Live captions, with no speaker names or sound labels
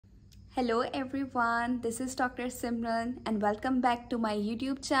Hello everyone, this is Dr. Simran and welcome back to my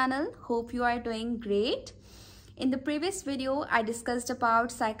YouTube channel. Hope you are doing great. In the previous video, I discussed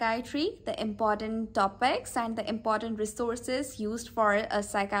about psychiatry, the important topics and the important resources used for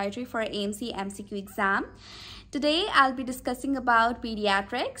psychiatry for AMC MCQ exam. Today, I'll be discussing about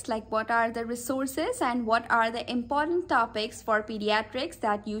pediatrics, like what are the resources and what are the important topics for pediatrics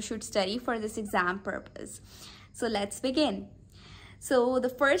that you should study for this exam purpose. So let's begin. So the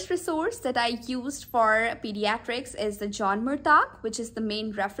first resource that I used for pediatrics is the John Murtagh, which is the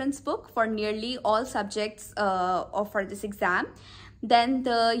main reference book for nearly all subjects for this exam. Then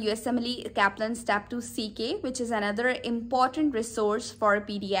the USMLE Kaplan Step 2 CK, which is another important resource for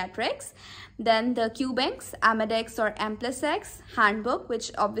pediatrics. Then the QBanks, Amadex or M+X handbook,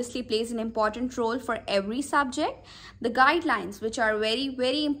 which obviously plays an important role for every subject. The guidelines, which are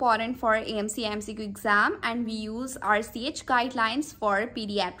very important for AMC MCQ exam, and we use RCH guidelines for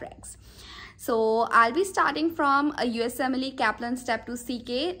pediatrics. So I'll be starting from a USMLE Kaplan Step 2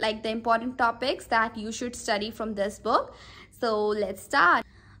 CK, like the important topics that you should study from this book. So let's start.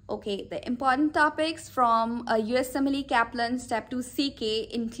 Okay, the important topics from USMLE Kaplan Step 2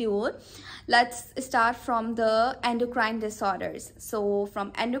 CK include, let's start from the endocrine disorders. So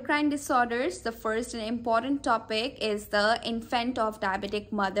from endocrine disorders, the first and important topic is the infant of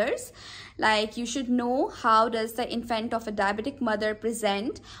diabetic mothers. Like you should know how does the infant of a diabetic mother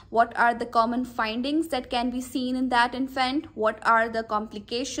present, what are the common findings that can be seen in that infant, what are the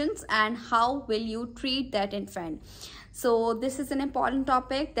complications, and how will you treat that infant. So this is an important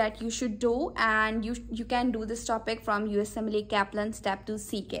topic that you should do, and you can do this topic from USMLE Kaplan Step 2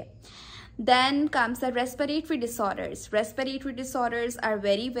 CK. Then comes the respiratory disorders. Respiratory disorders are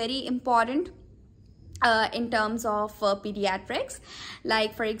very important in terms of pediatrics.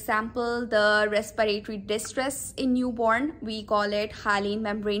 Like for example, the respiratory distress in newborn, we call it hyaline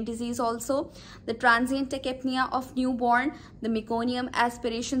membrane disease also. The transient tachypnea of newborn, the meconium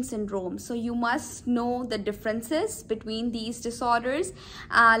aspiration syndrome. So you must know the differences between these disorders,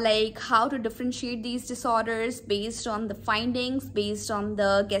 like how to differentiate these disorders based on the findings, based on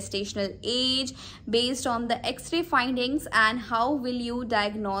the gestational age, based on the X-ray findings, and how will you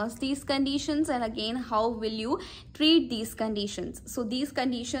diagnose these conditions, and again how will you treat these conditions. So these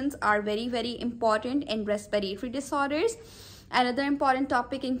conditions are very important in respiratory disorders. Another important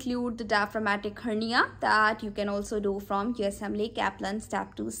topic include the diaphragmatic hernia that you can also do from USMLE Kaplan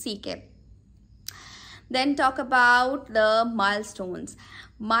Step 2 CK. Then talk about the milestones.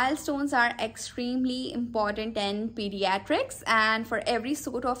 Milestones are extremely important in pediatrics, and for every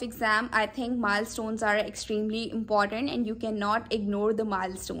sort of exam, I think milestones are extremely important and you cannot ignore the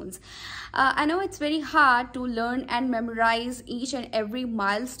milestones. I know it's very hard to learn and memorize each and every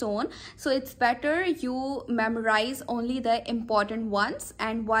milestone, so it's better you memorize only the important ones,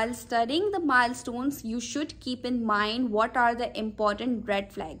 and while studying the milestones, you should keep in mind what are the important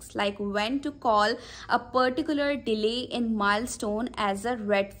red flags, like when to call a particular delay in milestone as a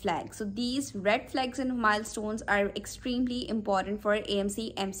red flag. So these red flags and milestones are extremely important for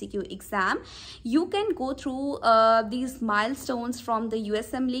AMC MCQ exam. You can go through these milestones from the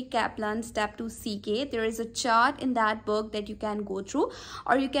USMLE Kaplan Step 2 CK. There is a chart in that book that you can go through,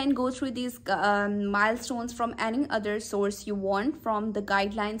 or you can go through these milestones from any other source you want, from the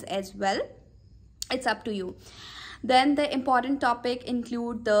guidelines as well. It's up to you. Then the important topic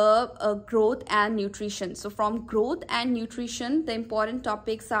include the growth and nutrition. So from growth and nutrition, the important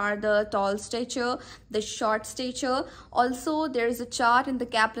topics are the tall stature, the short stature. Also, there is a chart in the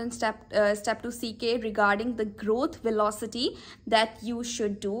Kaplan Step 2 CK regarding the growth velocity that you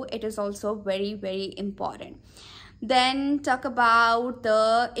should do. It is also very important. Then talk about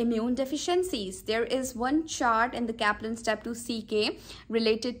the immune deficiencies. There is one chart in the Kaplan Step 2 CK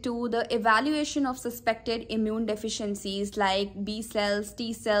related to the evaluation of suspected immune deficiencies like B cells,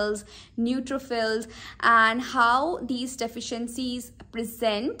 T cells, neutrophils, and how these deficiencies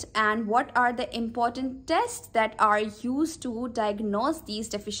present and what are the important tests that are used to diagnose these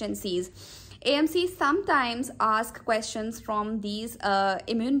deficiencies. AMC sometimes ask questions from these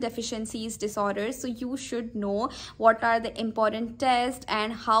immune deficiencies disorders, so you should know what are the important tests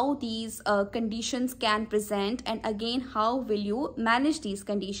and how these conditions can present, and again how will you manage these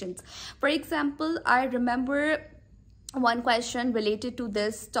conditions. For example, I remember one question related to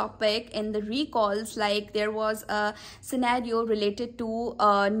this topic in the recalls, like there was a scenario related to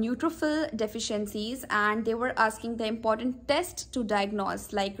neutrophil deficiencies, and they were asking the important test to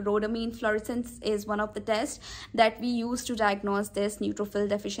diagnose, like rhodamine fluorescence is one of the tests that we use to diagnose this neutrophil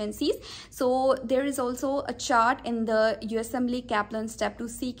deficiencies. So there is also a chart in the USMLE Kaplan Step 2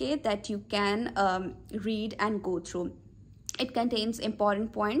 CK that you can read and go through. It contains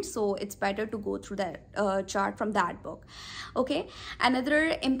important points, so it's better to go through that chart from that book. Okay,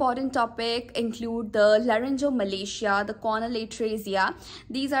 another important topic include the laryngomalacia, the corneal atresia.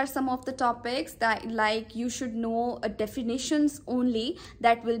 These are some of the topics that like you should know definitions only.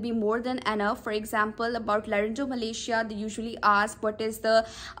 That will be more than enough. For example, about laryngomalacia, they usually ask what is the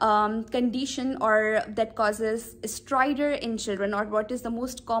condition or that causes stridor in children, or what is the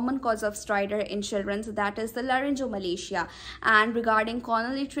most common cause of stridor in children. So that is the laryngomalacia. And regarding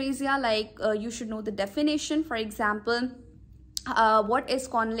corneal atresia, like you should know the definition. For example, what is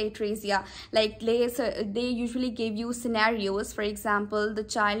corneal atresia? Like they usually give you scenarios. For example, the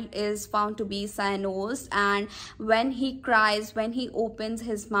child is found to be cyanosed, and when he cries, when he opens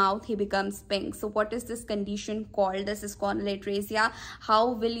his mouth, he becomes pink. So what is this condition called? This is corneal atresia.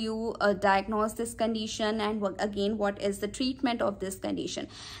 How will you diagnose this condition, and again, what is the treatment of this condition?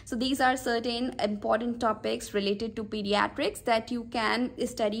 So these are certain important topics related to pediatrics that you can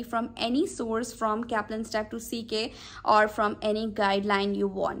study from any source, from Kaplan Stack to CK, or from any guideline you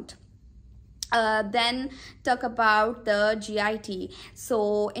want. Then talk about the GIT.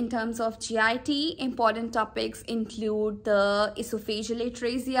 So in terms of GIT, important topics include the esophageal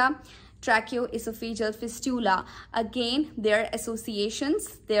atresia, tracheoesophageal fistula. Again, their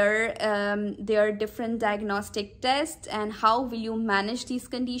associations, their different diagnostic tests, and how will you manage these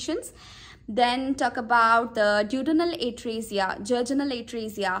conditions. Then talk about the duodenal atresia, jejunal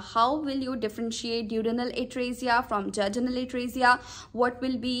atresia. How will you differentiate duodenal atresia from jejunal atresia? What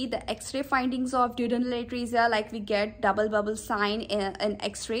will be the X-ray findings of duodenal atresia? Like we get double bubble sign in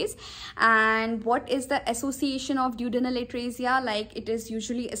X-rays. And what is the association of duodenal atresia? Like it is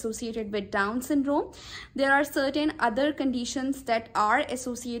usually associated with Down syndrome. There are certain other conditions that are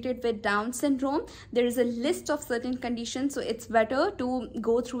associated with Down syndrome. There is a list of certain conditions, so it's better to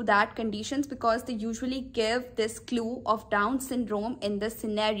go through that condition, because they usually give this clue of Down syndrome in the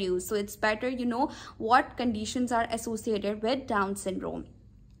scenario. So it's better you know what conditions are associated with Down syndrome.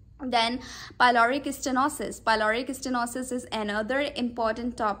 Then pyloric stenosis. Pyloric stenosis is another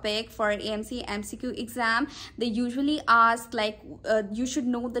important topic for AMC MCQ exam. They usually ask like you should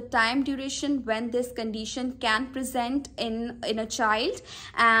know the time duration when this condition can present in a child,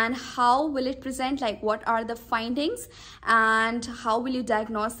 and how will it present, like what are the findings, and how will you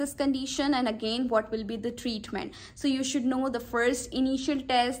diagnose this condition, and again what will be the treatment. So you should know the first initial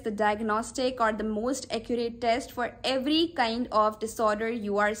test, the diagnostic or the most accurate test for every kind of disorder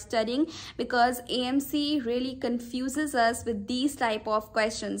you are studying, because AMC really confuses us with these type of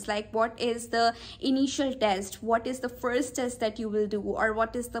questions, like what is the initial test, what is the first test that you will do, or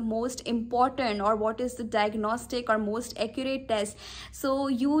what is the most important, or what is the diagnostic or most accurate test. So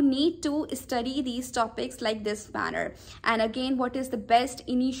you need to study these topics like this manner. And again, what is the best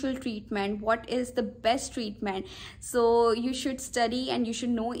initial treatment, what is the best treatment. So you should study and you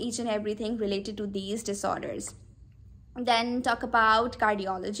should know each and everything related to these disorders. Then talk about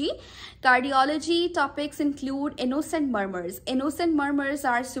cardiology. Cardiology topics include innocent murmurs. Innocent murmurs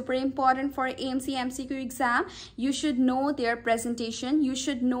are super important for AMC MCQ exam. You should know their presentation. You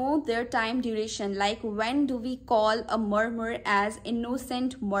should know their time duration. Like when do we call a murmur as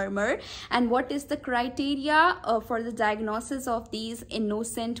innocent murmur, and what is the criteria for the diagnosis of these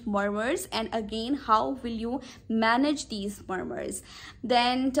innocent murmurs, and again how will you manage these murmurs.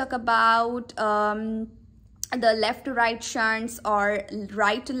 Then talk about the left to right shunts or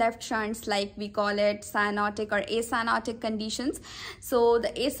right to left shunts, like we call it cyanotic or acyanotic conditions. So the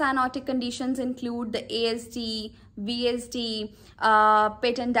acyanotic conditions include the ASD, VSD,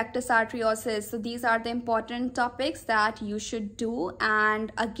 patent ductus arteriosus. So these are the important topics that you should do,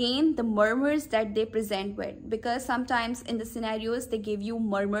 and again the murmurs that they present with, because sometimes in the scenarios they give you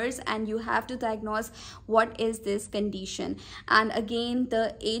murmurs and you have to diagnose what is this condition. And again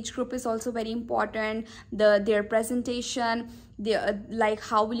the age group is also very important, their presentation, like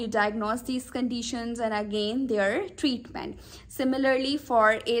how will you diagnose these conditions, and again their treatment. Similarly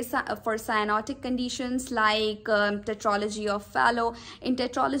for cyanotic conditions like tetralogy of Fallot. In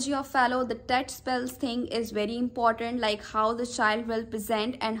tetralogy of Fallot, the tet spells thing is very important, like how the child will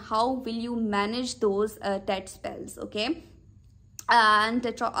present and how will you manage those tet spells. Okay. And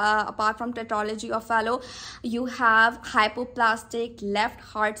apart from tetralogy of Fallot, you have hypoplastic left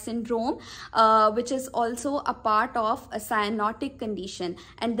heart syndrome, which is also a part of a cyanotic condition.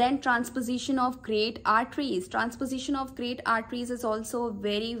 And then transposition of great arteries. Transposition of great arteries is also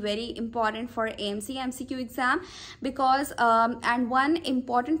very, very important for AMC MCQ exam, because and one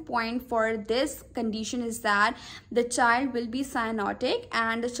important point for this condition is that the child will be cyanotic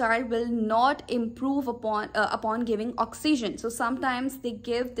and the child will not improve upon giving oxygen. So sometimes sometimes they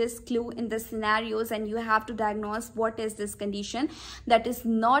give this clue in the scenarios and you have to diagnose what is this condition that is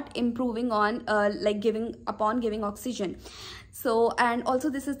not improving on like giving oxygen. So, and also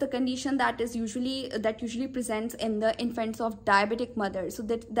this is the condition that usually presents in the infants of diabetic mothers. So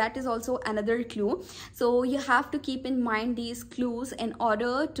that is also another clue. So you have to keep in mind these clues in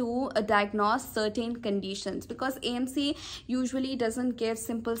order to diagnose certain conditions, because AMC usually doesn't give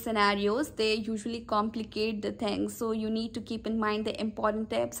simple scenarios, they usually complicate the things. So you need to keep in mind the important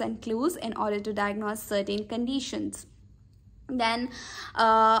tips and clues in order to diagnose certain conditions. Then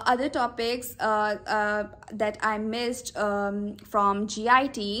other topics that I missed from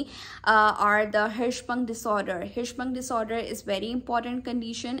GIT are the Hirschsprung disorder. Hirschsprung disorder is very important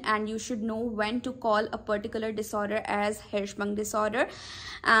condition, and you should know when to call a particular disorder as Hirschsprung disorder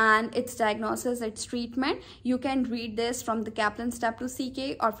and its diagnosis, its treatment. You can read this from the Kaplan's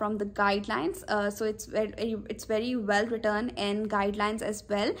W2CK or from the guidelines. So it's very well written in guidelines as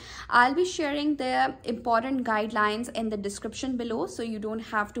well. I'll be sharing the important guidelines in the description below, so you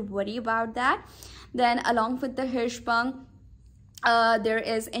don't have to worry about that. Then along with the Hirschsprung, there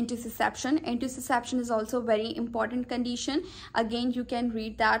is Intussusception. Intussusception is also a very important condition. Again, you can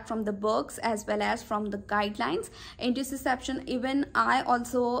read that from the books as well as from the guidelines. Intussusception, even I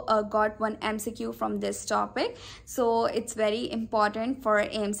also got one MCQ from this topic, so it's very important for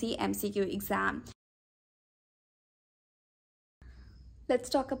AMC MCQ exam. Let's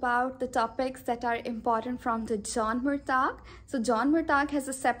talk about the topics that are important from the John Murtagh. So John Murtagh has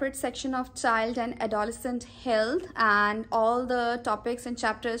a separate section of child and adolescent health, and all the topics and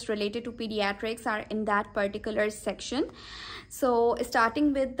chapters related to pediatrics are in that particular section. So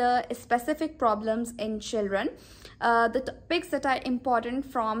starting with the specific problems in children, the topics that are important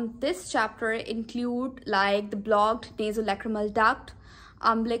from this chapter include like the blocked nasolacrimal duct,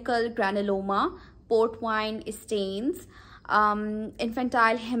 umbilical granuloma, port wine stains,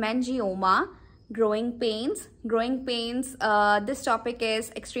 infantile hemangioma, growing pains. This topic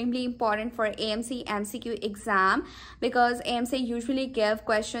is extremely important for AMC MCQ exam, because AMC usually give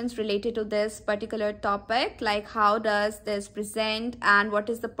questions related to this particular topic, like how does this present and what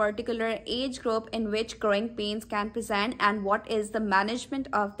is the particular age group in which growing pains can present and what is the management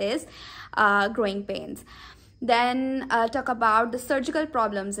of this growing pains. Then talk about the surgical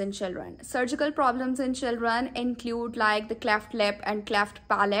problems in children. Surgical problems in children include like the cleft lip and cleft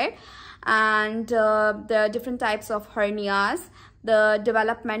palate, and the different types of hernias, the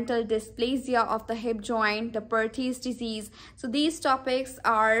developmental dysplasia of the hip joint, the Perthes disease. So these topics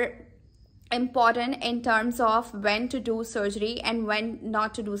are important in terms of when to do surgery and when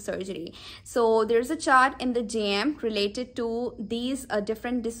not to do surgery. So there's a chart in the JM related to these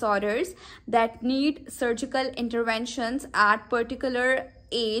different disorders that need surgical interventions at particular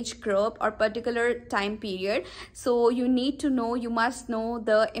age group or particular time period. So you need to know, you must know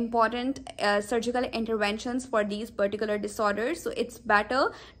the important surgical interventions for these particular disorders. So it's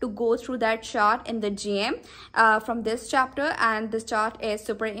better to go through that chart in the GM from this chapter, and this chart is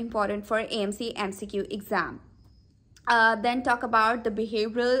super important for AMC MCQ exam. Then talk about the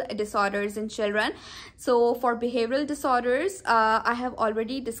behavioral disorders in children. So for behavioral disorders, I have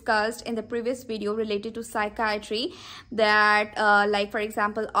already discussed in the previous video related to psychiatry that like for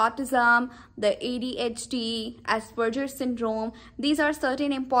example autism, the ADHD, Asperger's syndrome, these are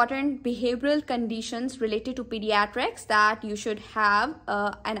certain important behavioral conditions related to pediatrics that you should have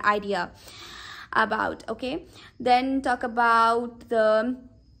an idea about. Okay, then talk about the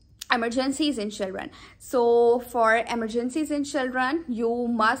emergencies in children. So for emergencies in children, you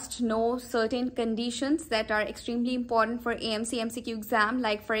must know certain conditions that are extremely important for AMC MCQ exam,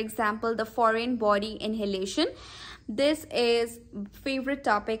 like for example the foreign body inhalation. This is favorite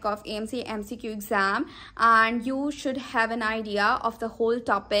topic of AMC MCQ exam, and you should have an idea of the whole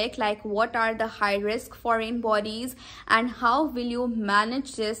topic, like what are the high risk foreign bodies and how will you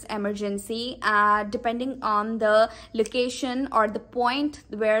manage this emergency depending on the location or the point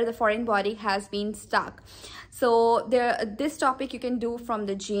where the foreign body has been stuck. So this topic you can do from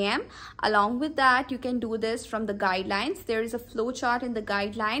the GM. Along with that, you can do this from the guidelines. There is a flow chart in the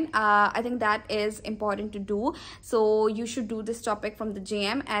guideline. I think that is important to do. So you should do this topic from the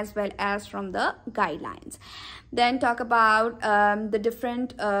GM as well as from the guidelines. Then talk about the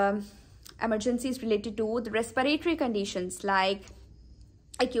different emergencies related to the respiratory conditions like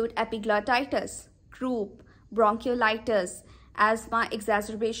acute epiglottitis, croup, bronchiolitis, asthma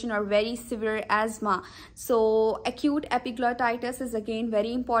exacerbation or very severe asthma. So acute epiglottitis is again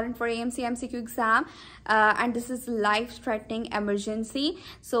very important for AMC MCQ exam, and this is life-threatening emergency.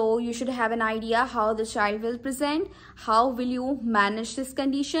 So you should have an idea how the child will present, how will you manage this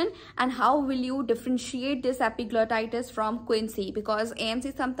condition, and how will you differentiate this epiglottitis from quinsy, because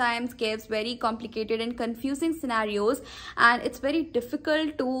AMC sometimes gives very complicated and confusing scenarios, and it's very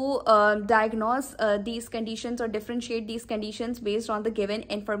difficult to diagnose these conditions or differentiate these conditions based on the given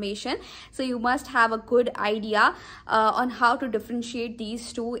information. So you must have a good idea on how to differentiate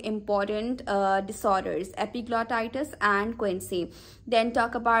these two important disorders, epiglottitis and quinsy. Then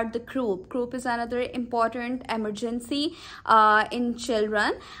talk about the croup. Croup is another important emergency in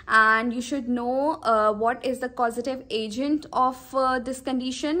children, and you should know what is the causative agent of this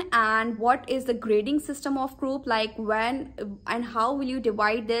condition and what is the grading system of croup, like when and how will you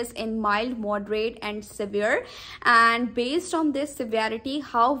divide this in mild, moderate and severe, and based on this severity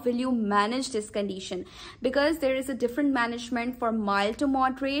how will you manage this condition, because there is a different management for mild to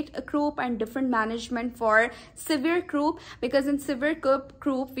moderate croup and different management for severe croup, because in severe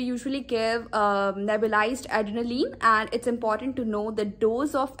croup we usually give nebulized adrenaline, and it's important to know the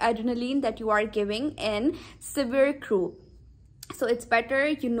dose of adrenaline that you are giving in severe croup. So it's better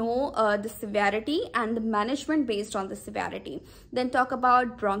you know the severity and the management based on the severity. Then talk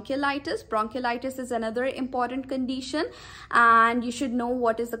about bronchiolitis. Bronchiolitis is another important condition, and you should know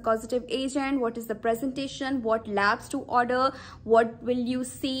what is the causative agent, what is the presentation, what labs to order, what will you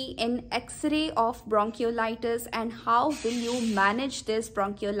see in X-ray of bronchiolitis, and how will you manage this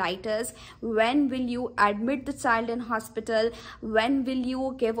bronchiolitis, when will you admit the child in hospital, when will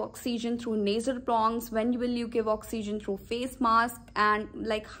you give oxygen through nasal prongs, when will you give oxygen through face mask, and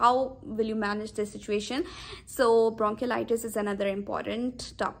like how will you manage this situation. So bronchiolitis is another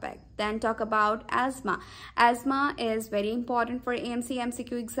important topic. Then talk about asthma. Asthma is very important for AMC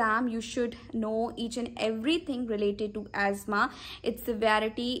MCQ exam. You should know each and everything related to asthma, its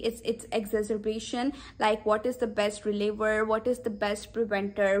severity, its exacerbation, like what is the best reliever, what is the best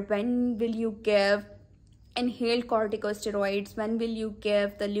preventer, when will you give inhaled corticosteroids, when will you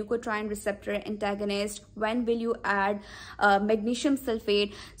give the leukotriene receptor antagonist, when will you add magnesium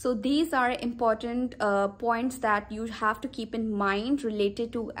sulfate. So these are important points that you have to keep in mind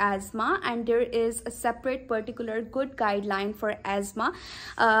related to asthma, and there is a separate particular good guideline for asthma.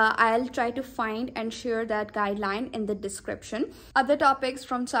 I'll try to find and share that guideline in the description. Other topics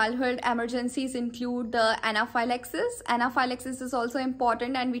from childhood emergencies include the anaphylaxis. Anaphylaxis is also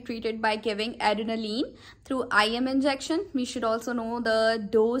important, and we treat it by giving adrenaline through IM injection. We should also know the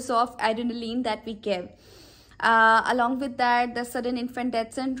dose of adrenaline that we give. Along with that, the sudden infant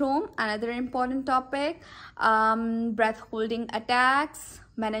death syndrome, another important topic, breath holding attacks,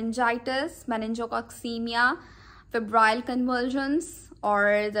 meningitis, meningococcemia, febrile convulsions,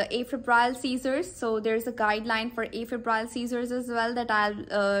 or the afebrile seizures. So there's a guideline for afebrile seizures as well that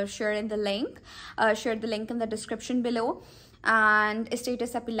I'll share in the link, share the link in the description below. And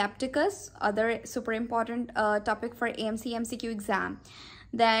status epilepticus, other super important topic for AMC MCQ exam.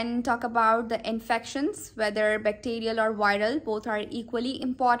 Then talk about the infections, whether bacterial or viral, both are equally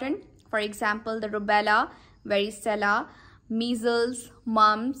important. For example, the rubella, varicella, measles,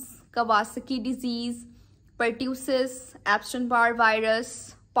 mumps, Kawasaki disease, pertussis, Epstein-Barr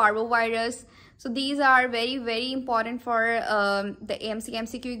virus, parvovirus. So these are very important for the AMC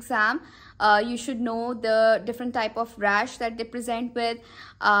MCQ exam. You should know the different type of rash that they present with,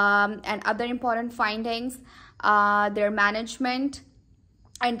 and other important findings, their management,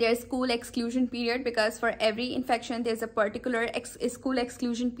 and their school exclusion period, because for every infection there's a particular school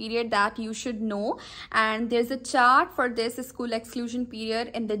exclusion period that you should know, and there's a chart for this school exclusion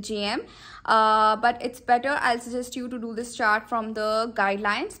period in the JM. But it's better, I'll suggest you to do this chart from the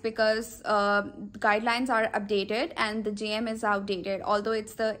guidelines, because guidelines are updated and the JM is outdated, although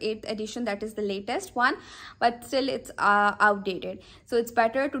it's the 8th edition, that is the latest one, but still it's outdated. So it's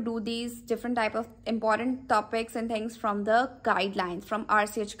better to do these different type of important topics and things from the guidelines, from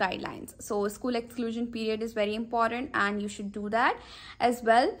RCH guidelines. So school exclusion period is very important, and you should do that as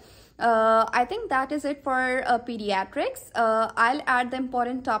well. I think that is it for pediatrics. I'll add the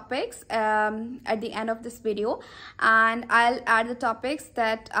important topics at the end of this video, and I'll add the topics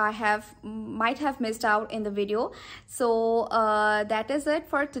that I might have missed out in the video. So that is it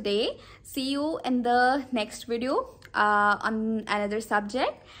for today. See you in the next video on another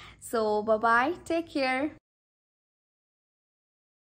subject. So bye bye, take care.